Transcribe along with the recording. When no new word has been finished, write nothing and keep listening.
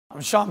I'm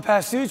Sean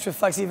Pastuch with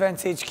Flex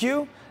Events HQ,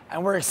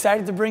 and we're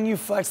excited to bring you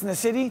Flex in the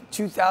City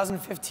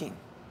 2015.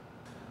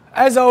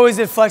 As always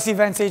at Flex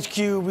Events HQ,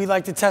 we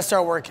like to test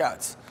our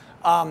workouts.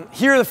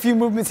 Here are the few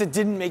movements that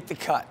didn't make the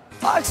cut.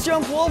 Box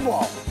jump wall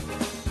ball.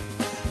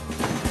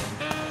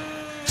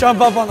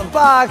 Jump up on the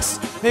box,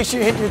 make sure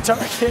you hit your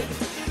target,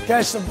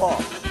 catch the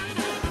ball.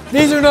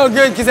 These are no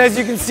good because as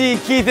you can see,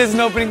 Keith isn't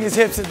opening his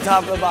hips at the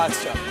top of the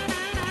box jump.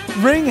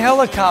 Ring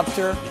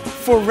helicopter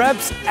for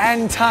reps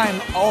and time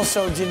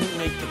also didn't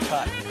make the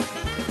cut.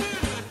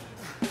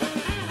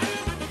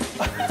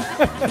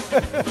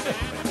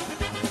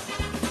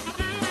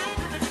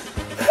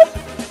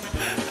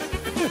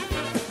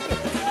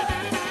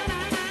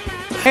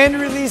 Hand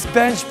release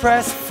bench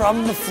press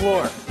from the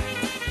floor.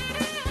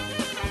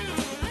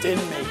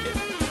 Didn't make it.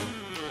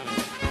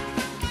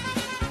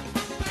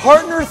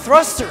 Partner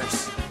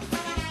thrusters.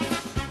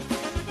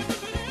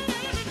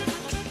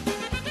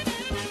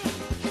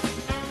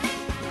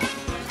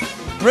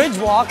 Bridge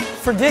walk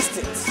for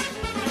distance.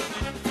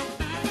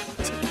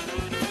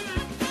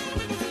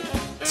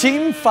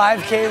 Team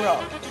 5K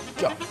row.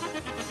 Go.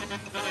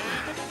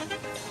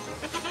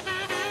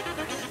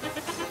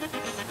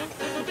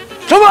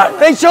 Come on,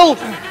 Rachel!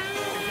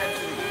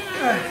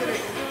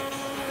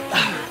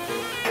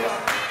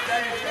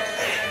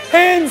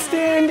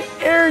 Handstand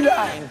air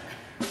dine.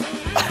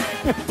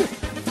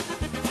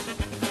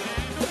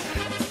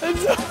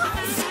 That's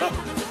awesome.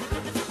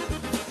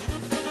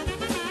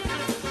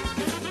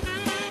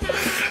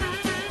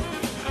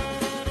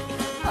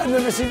 I've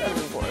never seen that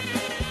before.